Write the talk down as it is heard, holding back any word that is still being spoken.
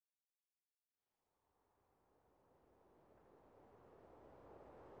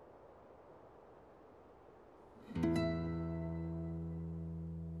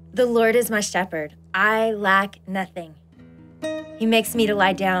The Lord is my shepherd. I lack nothing. He makes me to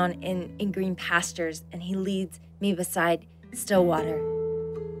lie down in green pastures, and he leads me beside still water.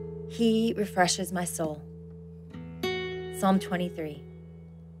 He refreshes my soul. Psalm 23.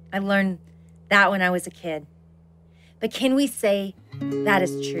 I learned that when I was a kid. But can we say that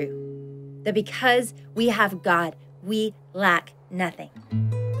is true? That because we have God, we lack nothing.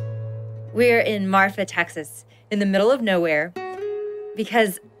 We're in Marfa, Texas, in the middle of nowhere,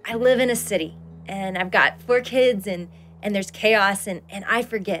 because I live in a city and I've got 4 kids and there's chaos and I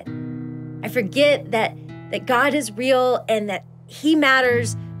forget. I forget that God is real and that he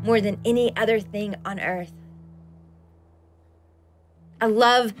matters more than any other thing on earth. I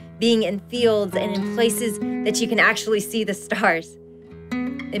love being in fields and in places that you can actually see the stars.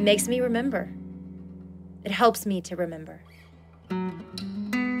 It makes me remember. It helps me to remember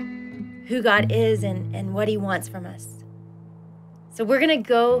who God is and what he wants from us. So we're going to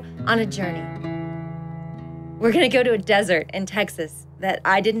go on a journey. We're going to go to a desert in Texas that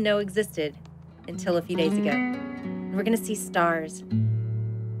I didn't know existed until a few days ago. And we're going to see stars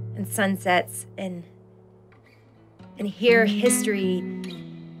and sunsets and hear history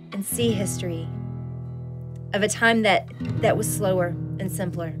and see history of a time that was slower and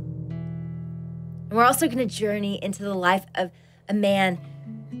simpler. And we're also going to journey into the life of a man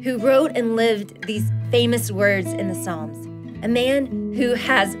who wrote and lived these famous words in the Psalms. A man who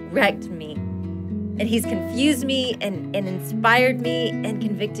has wrecked me. And he's confused me and inspired me and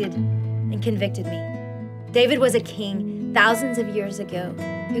convicted me. David was a king thousands of years ago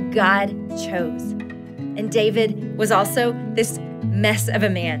who God chose. And David was also this mess of a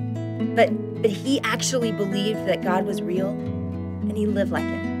man. But he actually believed that God was real and he lived like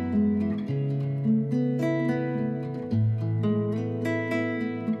it.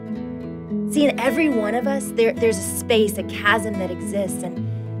 See, in every one of us, there's a space, a chasm that exists, and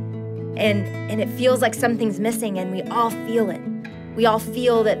it feels like something's missing, and we all feel it. We all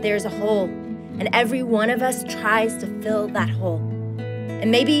feel that there's a hole, and every one of us tries to fill that hole. And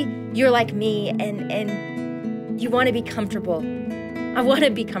maybe you're like me, and you want to be comfortable. I want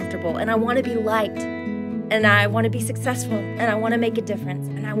to be comfortable, and I want to be liked, and I want to be successful, and I want to make a difference,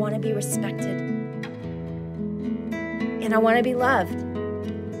 and I want to be respected, and I want to be loved.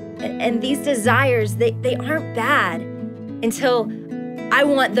 And these desires, they aren't bad until I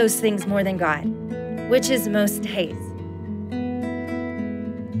want those things more than God, which is most days.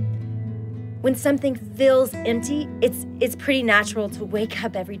 When something feels empty, it's pretty natural to wake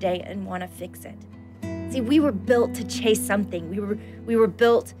up every day and want to fix it. See, we were built to chase something. We were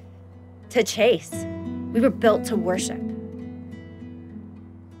built to chase. We were built to worship.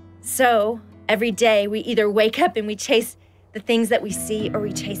 So every day we either wake up and we chase the things that we see, or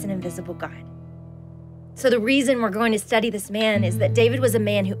we chase an invisible God. So the reason we're going to study this man is that David was a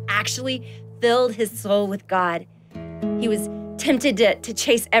man who actually filled his soul with God. He was tempted to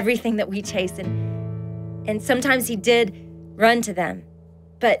chase everything that we chase, and sometimes he did run to them,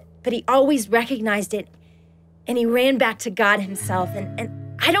 but he always recognized it, and he ran back to God himself.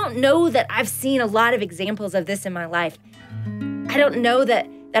 And I don't know that I've seen a lot of examples of this in my life. I don't know that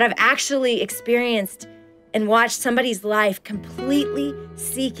I've actually experienced and watch somebody's life completely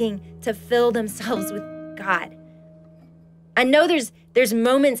seeking to fill themselves with God. I know there's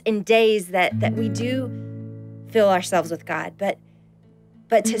moments in days that we do fill ourselves with God, but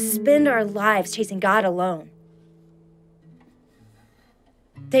to spend our lives chasing God alone.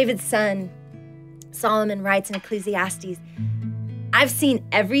 David's son, Solomon, writes in Ecclesiastes, I've seen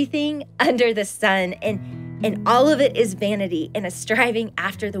everything under the sun, and all of it is vanity and a striving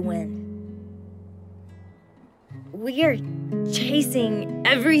after the wind. We are chasing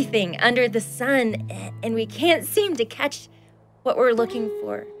everything under the sun, and we can't seem to catch what we're looking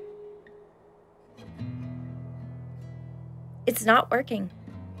for. It's not working.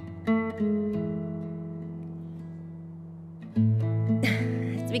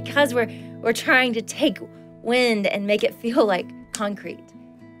 It's because we're trying to take wind and make it feel like concrete.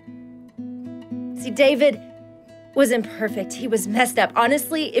 See, David was imperfect. He was messed up.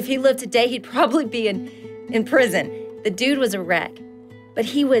 Honestly, if he lived today, he'd probably be in prison. The dude was a wreck, but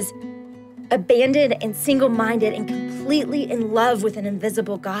he was abandoned and single-minded and completely in love with an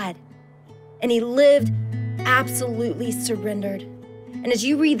invisible God. And he lived absolutely surrendered. And as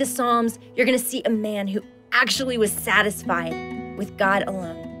you read the Psalms, you're going to see a man who actually was satisfied with God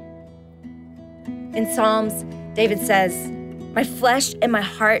alone. In Psalms, David says, "My flesh and my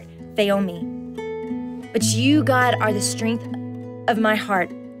heart fail me, but you, God, are the strength of my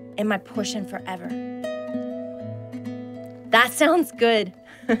heart and my portion forever." That sounds good.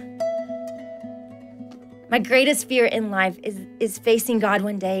 My greatest fear in life is facing God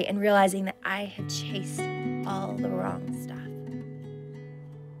one day and realizing that I had chased all the wrong stuff.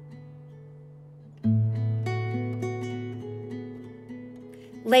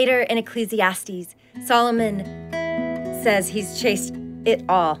 Later in Ecclesiastes, Solomon says he's chased it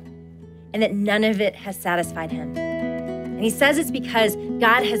all and that none of it has satisfied him. And he says it's because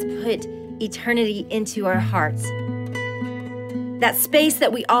God has put eternity into our hearts. That space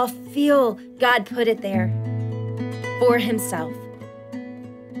that we all feel, God put it there for himself.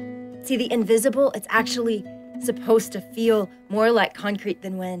 See, the invisible, it's actually supposed to feel more like concrete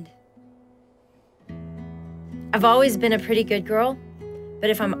than wind. I've always been a pretty good girl, but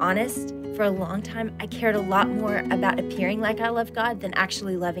if I'm honest, for a long time, I cared a lot more about appearing like I loved God than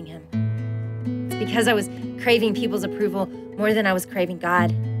actually loving him. It's because I was craving people's approval more than I was craving God.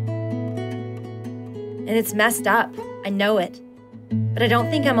 And it's messed up. I know it. But I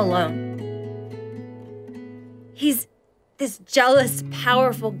don't think I'm alone. He's this jealous,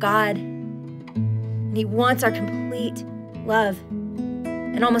 powerful God, and he wants our complete love.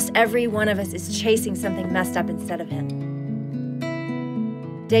 And almost every one of us is chasing something messed up instead of him.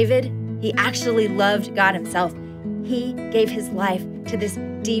 David, he actually loved God himself. He gave his life to this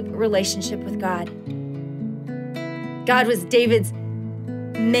deep relationship with God. God was David's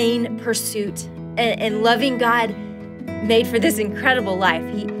main pursuit, and loving God made for this incredible life.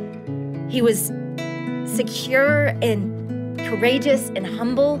 He was secure and courageous and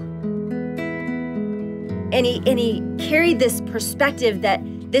humble. And he carried this perspective that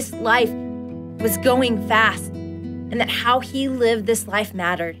this life was going fast and that how he lived this life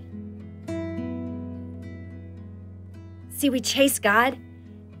mattered. See, we chase God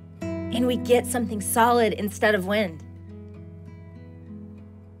and we get something solid instead of wind.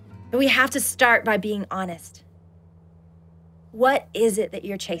 But we have to start by being honest. What is it that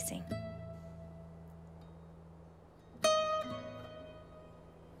you're chasing?